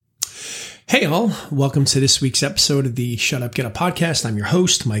Hey all, welcome to this week's episode of the Shut Up, Get Up podcast. I'm your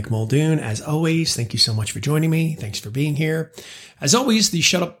host, Mike Muldoon. As always, thank you so much for joining me. Thanks for being here. As always, the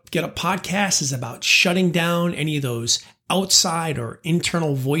Shut Up, Get Up podcast is about shutting down any of those outside or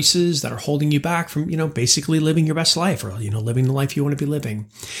internal voices that are holding you back from, basically living your best life or, living the life you want to be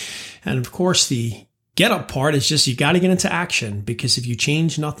living. And of course, the get up part is just you got to get into action, because if you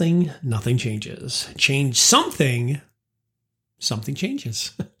change nothing, nothing changes. Change something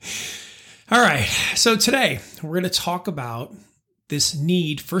changes. All right, so today we're going to talk about this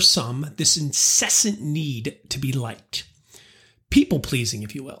need for some, this incessant need to be liked. People pleasing,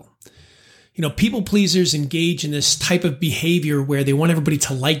 if you will. People pleasers engage in this type of behavior where they want everybody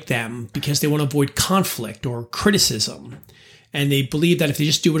to like them because they want to avoid conflict or criticism. And they believe that if they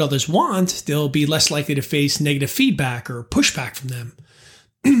just do what others want, they'll be less likely to face negative feedback or pushback from them.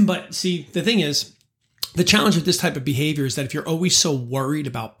 But see, the thing is, the challenge with this type of behavior is that if you're always so worried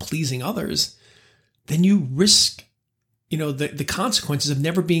about pleasing others, then you risk, the consequences of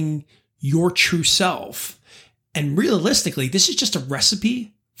never being your true self. And realistically, this is just a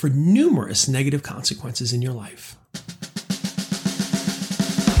recipe for numerous negative consequences in your life.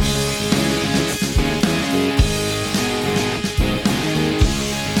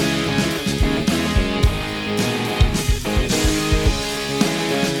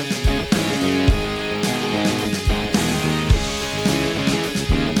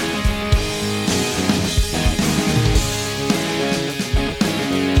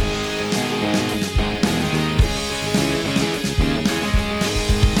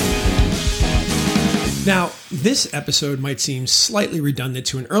 Now, this episode might seem slightly redundant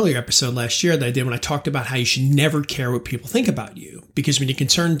to an earlier episode last year that I did when I talked about how you should never care what people think about you. Because when you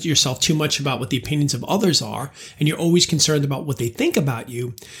concern yourself too much about what the opinions of others are, and you're always concerned about what they think about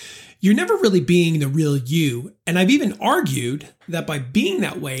you, you're never really being the real you. And I've even argued that by being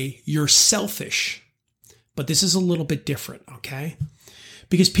that way, you're selfish. But this is a little bit different, okay?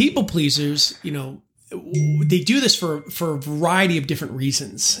 Because people pleasers, they do this for a variety of different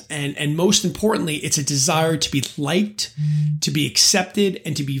reasons. And most importantly, it's a desire to be liked, to be accepted,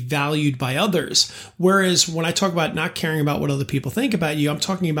 and to be valued by others. Whereas when I talk about not caring about what other people think about you, I'm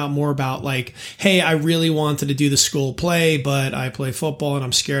talking about more about like, hey, I really wanted to do the school play, but I play football and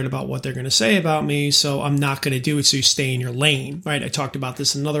I'm scared about what they're going to say about me, so I'm not going to do it, so you stay in your lane, right? I talked about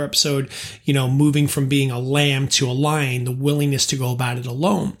this in another episode, moving from being a lamb to a lion, the willingness to go about it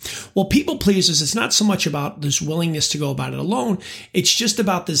alone. Well, people pleasers, it's not so much about this willingness to go about it alone. It's just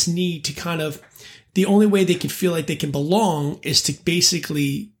about this need to kind of, the only way they can feel like they can belong is to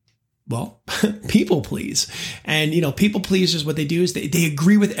basically, people please. And, people pleasers, what they do is they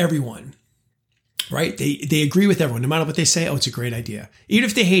agree with everyone, right? They agree with everyone. No matter what they say, oh, it's a great idea. Even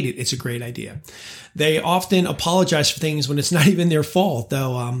if they hate it, it's a great idea. They often apologize for things when it's not even their fault,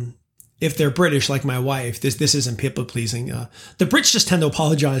 though. If they're British, like my wife, this isn't people pleasing. The Brits just tend to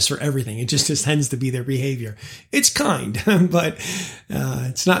apologize for everything. It just tends to be their behavior. It's kind, but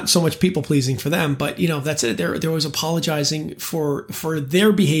it's not so much people pleasing for them. But that's it. They're always apologizing for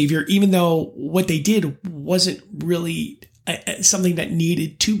their behavior, even though what they did wasn't really something that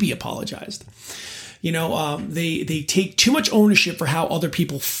needed to be apologized. They take too much ownership for how other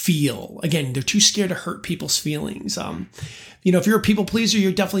people feel. Again, they're too scared to hurt people's feelings. If you're a people pleaser,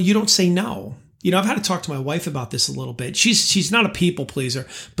 you don't say no. I've had to talk to my wife about this a little bit. She's not a people pleaser,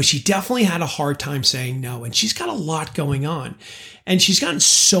 but she definitely had a hard time saying no. And she's got a lot going on. And she's gotten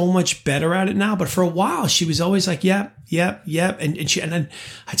so much better at it now. But for a while, she was always like, yep. And then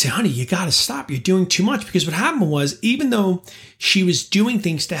I'd say, honey, you got to stop. You're doing too much. Because what happened was, even though she was doing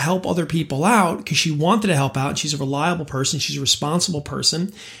things to help other people out, because she wanted to help out, and she's a reliable person, she's a responsible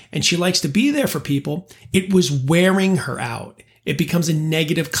person, and she likes to be there for people, it was wearing her out. It becomes a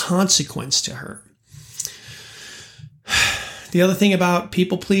negative consequence to her. The other thing about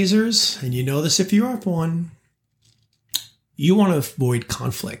people pleasers, and you know this if you're one, you want to avoid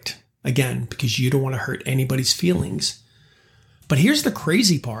conflict, again, because you don't want to hurt anybody's feelings. But here's the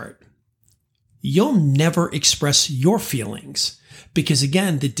crazy part. You'll never express your feelings because,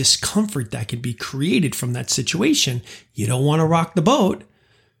 again, the discomfort that can be created from that situation, you don't want to rock the boat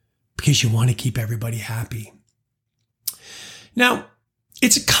because you want to keep everybody happy. Now,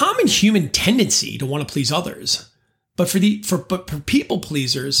 it's a common human tendency to want to please others. But for people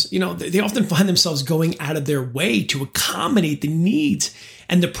pleasers, they often find themselves going out of their way to accommodate the needs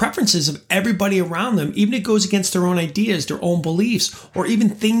and the preferences of everybody around them, even if it goes against their own ideas, their own beliefs, or even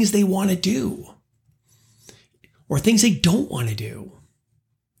things they want to do, or things they don't want to do.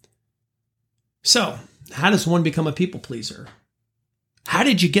 So, how does one become a people pleaser? How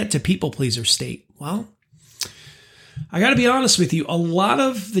did you get to people pleaser state? Well, I got to be honest with you. A lot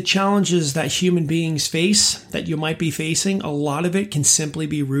of the challenges that human beings face, that you might be facing, a lot of it can simply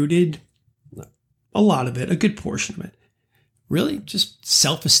be rooted, a lot of it, a good portion of it, really just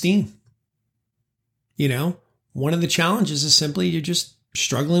self-esteem. One of the challenges is simply you're just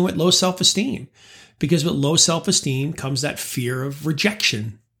struggling with low self-esteem, because with low self-esteem comes that fear of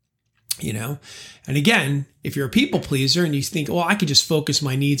rejection. And again, if you're a people pleaser and you think, well, I could just focus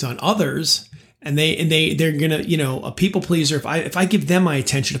my needs on others, and they're gonna, a people pleaser, if I give them my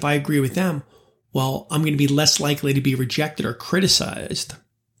attention, if I agree with them, well, I'm going to be less likely to be rejected or criticized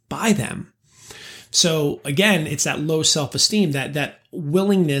by them. So again, it's that low self-esteem, that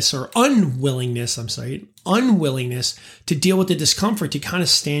unwillingness to deal with the discomfort, to kind of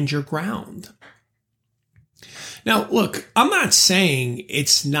stand your ground. Now, look, I'm not saying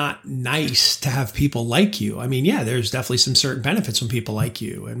it's not nice to have people like you. I mean, yeah, there's definitely some certain benefits when people like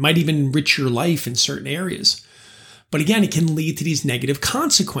you. It might even enrich your life in certain areas. But again, it can lead to these negative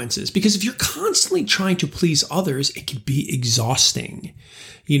consequences, because if you're constantly trying to please others, it can be exhausting.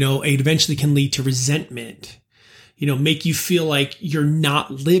 It eventually can lead to resentment, make you feel like you're not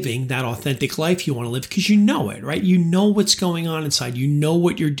living that authentic life you want to live, because you know it, right? You know what's going on inside. You know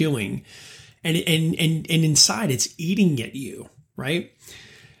what you're doing. And inside it's eating at you, right?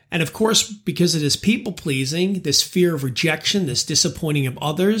 And of course, because it is people pleasing, this fear of rejection, this disappointing of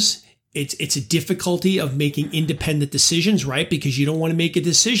others, it's a difficulty of making independent decisions, right? Because you don't want to make a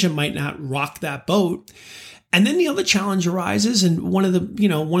decision, might not rock that boat. And then the other challenge arises, and one of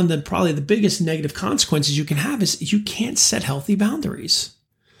the probably the biggest negative consequences you can have is you can't set healthy boundaries.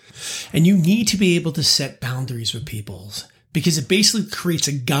 And you need to be able to set boundaries with people, because it basically creates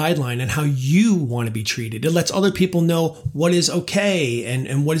a guideline on how you want to be treated. It lets other people know what is okay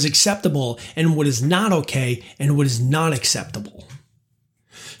and what is acceptable, and what is not okay and what is not acceptable.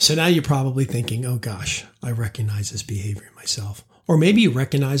 So now you're probably thinking, oh gosh, I recognize this behavior in myself. Or maybe you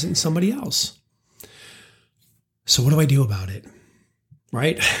recognize it in somebody else. So what do I do about it?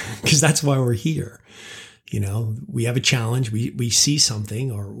 Right? Because that's why we're here. We have a challenge. We see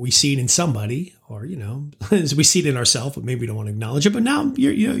something, or we see it in somebody, or, we see it in ourselves, but maybe we don't want to acknowledge it. But now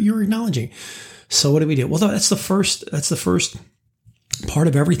you're acknowledging. So what do we do? Well, that's the first part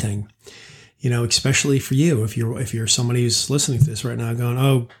of everything, especially for you. If you're somebody who's listening to this right now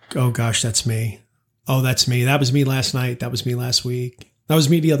going, oh gosh, that's me. Oh, that's me. That was me last night. That was me last week. That was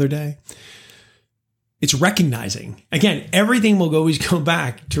me the other day. It's recognizing. Again, everything will always go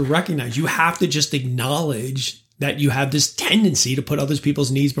back to recognize. You have to just acknowledge that you have this tendency to put other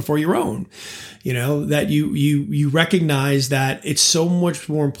people's needs before your own. That you recognize that it's so much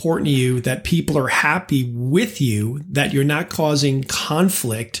more important to you that people are happy with you, that you're not causing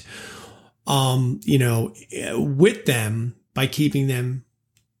conflict, with them by keeping them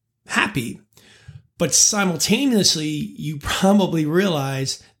happy. But simultaneously, you probably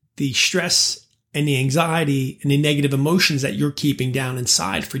realize the stress and the anxiety and the negative emotions that you're keeping down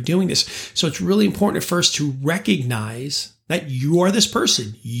inside for doing this. So it's really important at first to recognize that you are this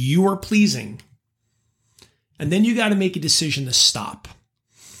person, you are pleasing. And then you got to make a decision to stop.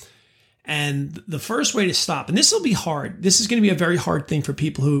 And the first way to stop, and this will be hard. This is going to be a very hard thing for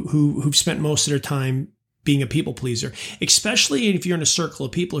people who've spent most of their time being a people pleaser, especially if you're in a circle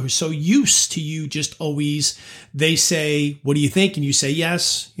of people who are so used to you just always, they say, what do you think? And you say,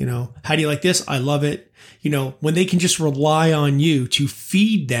 yes. How do you like this? I love it. When they can just rely on you to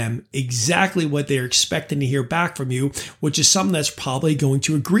feed them exactly what they're expecting to hear back from you, which is something that's probably going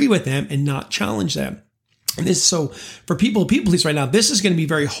to agree with them and not challenge them. And this, so for people please right now, this is going to be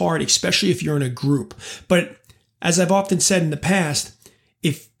very hard, especially if you're in a group. But as I've often said in the past,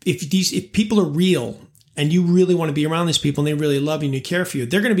 if people are real, and you really want to be around these people and they really love you and you care for you,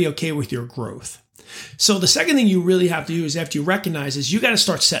 they're going to be okay with your growth. So the second thing you really have to do is, after you recognize this, you got to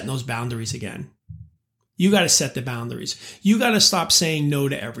start setting those boundaries again. You got to set the boundaries. You got to stop saying no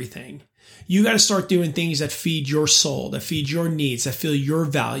to everything. You got to start doing things that feed your soul, that feed your needs, that fill your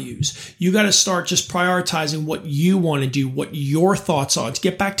values. You got to start just prioritizing what you want to do, what your thoughts are, to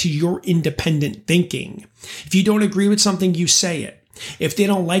get back to your independent thinking. If you don't agree with something, you say it. If they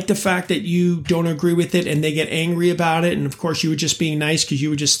don't like the fact that you don't agree with it and they get angry about it, and of course you were just being nice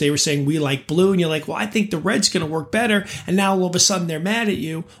because they were saying we like blue, and you're like, well, I think the red's going to work better, and now all of a sudden they're mad at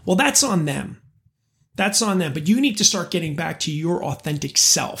you. Well, that's on them. That's on them. But you need to start getting back to your authentic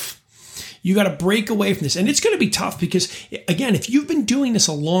self. You got to break away from this. And it's going to be tough because, again, if you've been doing this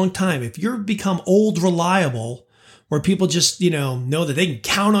a long time, if you've become old reliable, where people just, know that they can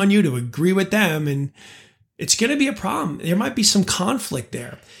count on you to agree with them, and it's going to be a problem. There might be some conflict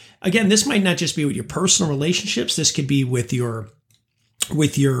there. Again, this might not just be with your personal relationships. This could be with your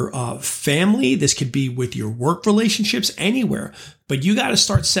with your family. This could be with your work relationships, anywhere. But you got to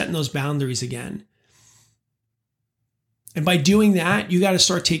start setting those boundaries again. And by doing that, you got to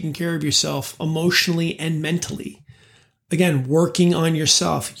start taking care of yourself emotionally and mentally. Again, working on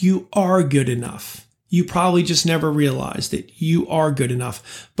yourself. You are good enough. You probably just never realized that you are good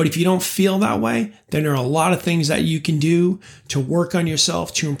enough. But if you don't feel that way, then there are a lot of things that you can do to work on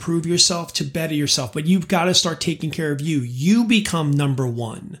yourself, to improve yourself, to better yourself. But you've got to start taking care of you. You become number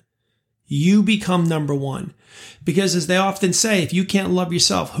one. You become number one. Because as they often say, if you can't love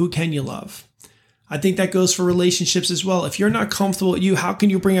yourself, who can you love? I think that goes for relationships as well. If you're not comfortable with you, how can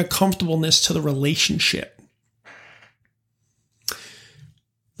you bring a comfortableness to the relationship?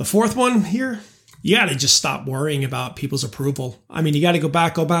 The fourth one here, you got to just stop worrying about people's approval. I mean, you got to go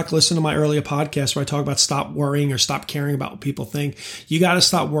back, listen to my earlier podcast where I talk about stop worrying or stop caring about what people think. You got to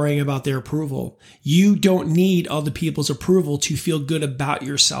stop worrying about their approval. You don't need other people's approval to feel good about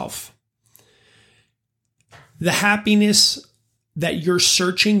yourself. The happiness that you're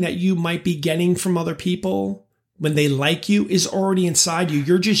searching, that you might be getting from other people when they like you, is already inside you.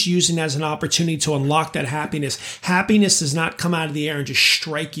 You're just using it as an opportunity to unlock that happiness. Happiness does not come out of the air and just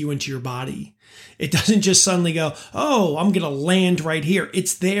strike you into your body. It doesn't just suddenly go, oh, I'm going to land right here.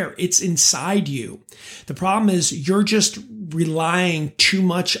 It's there. It's inside you. The problem is you're just relying too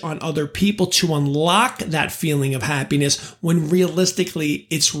much on other people to unlock that feeling of happiness when realistically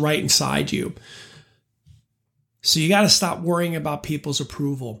it's right inside you. So you got to stop worrying about people's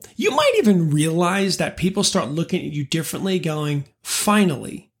approval. You might even realize that people start looking at you differently, going,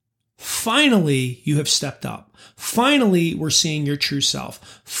 finally you have stepped up. Finally, we're seeing your true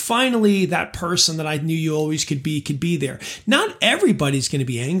self. Finally, that person that I knew you always could be there. Not everybody's going to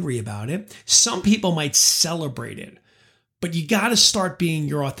be angry about it. Some people might celebrate it. But you got to start being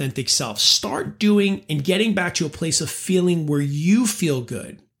your authentic self. Start doing and getting back to a place of feeling where you feel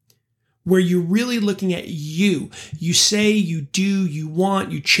good. Where you're really looking at you. You say, you do, you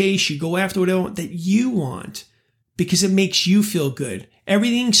want, you chase, you go after whatever that you want because it makes you feel good.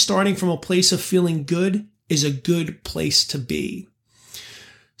 Everything starting from a place of feeling good is a good place to be.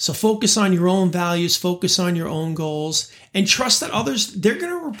 So focus on your own values, focus on your own goals, and trust that others, they're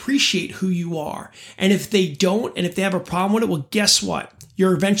going to appreciate who you are. And if they don't, and if they have a problem with it, well, guess what?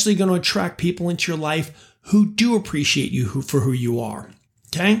 You're eventually going to attract people into your life who do appreciate you for who you are.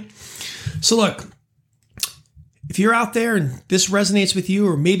 Okay? So look, if you're out there and this resonates with you,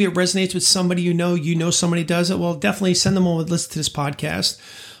 or maybe it resonates with somebody you know somebody does it, well, definitely send them over to listen to this podcast.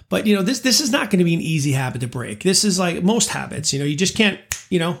 But, this is not going to be an easy habit to break. This is like most habits, you just can't,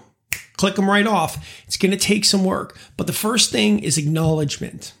 click them right off. It's going to take some work. But the first thing is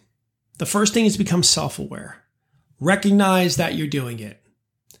acknowledgement. The first thing is become self-aware. Recognize that you're doing it.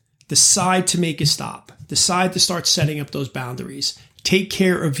 Decide to make a stop. Decide to start setting up those boundaries. Take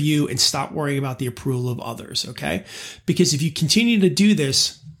care of you and stop worrying about the approval of others, okay? Because if you continue to do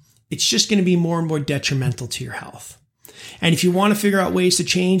this, it's just going to be more and more detrimental to your health. And if you want to figure out ways to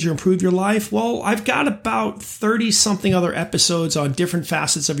change or improve your life, well, I've got about 30-something other episodes on different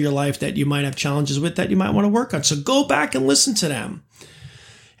facets of your life that you might have challenges with that you might want to work on. So go back and listen to them.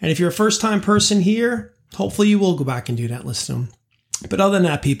 And if you're a first-time person here, hopefully you will go back and do that, listen to them. But other than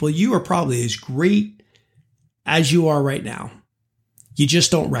that, people, you are probably as great as you are right now. You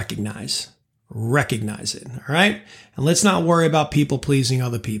just don't recognize it, all right? And let's not worry about people pleasing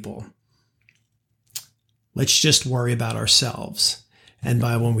other people. Let's just worry about ourselves. And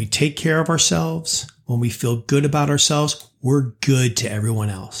when we take care of ourselves, when we feel good about ourselves, we're good to everyone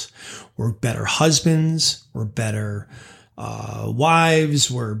else. We're better husbands, we're better wives,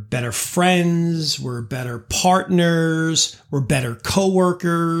 we're better friends, we're better partners, we're better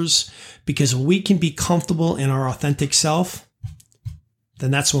coworkers, because when we can be comfortable in our authentic self, then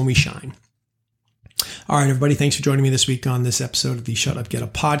that's when we shine. All right, everybody, thanks for joining me this week on this episode of the Shut Up, Get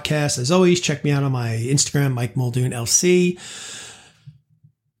Up podcast. As always, check me out on my Instagram, Mike Muldoon LC.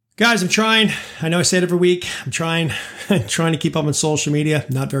 Guys, I'm trying. I know I say it every week. I'm trying to keep up on social media.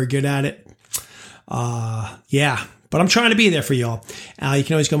 Not very good at it. But I'm trying to be there for y'all. You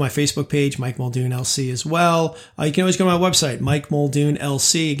can always go to my Facebook page, Mike Muldoon LC as well. You can always go to my website, Mike Muldoon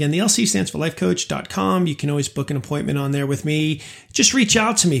LC. Again, the LC stands for lifecoach.com. You can always book an appointment on there with me. Just reach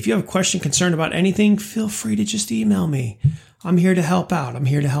out to me. If you have a question, concern about anything, feel free to just email me. I'm here to help out.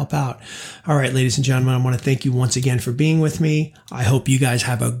 All right, ladies and gentlemen, I want to thank you once again for being with me. I hope you guys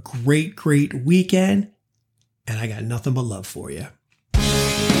have a great, great weekend. And I got nothing but love for you.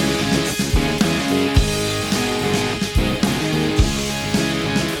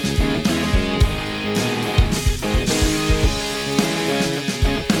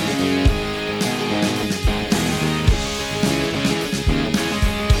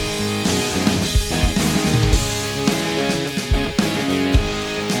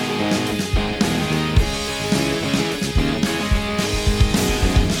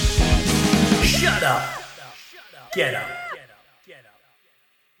 up. Get up.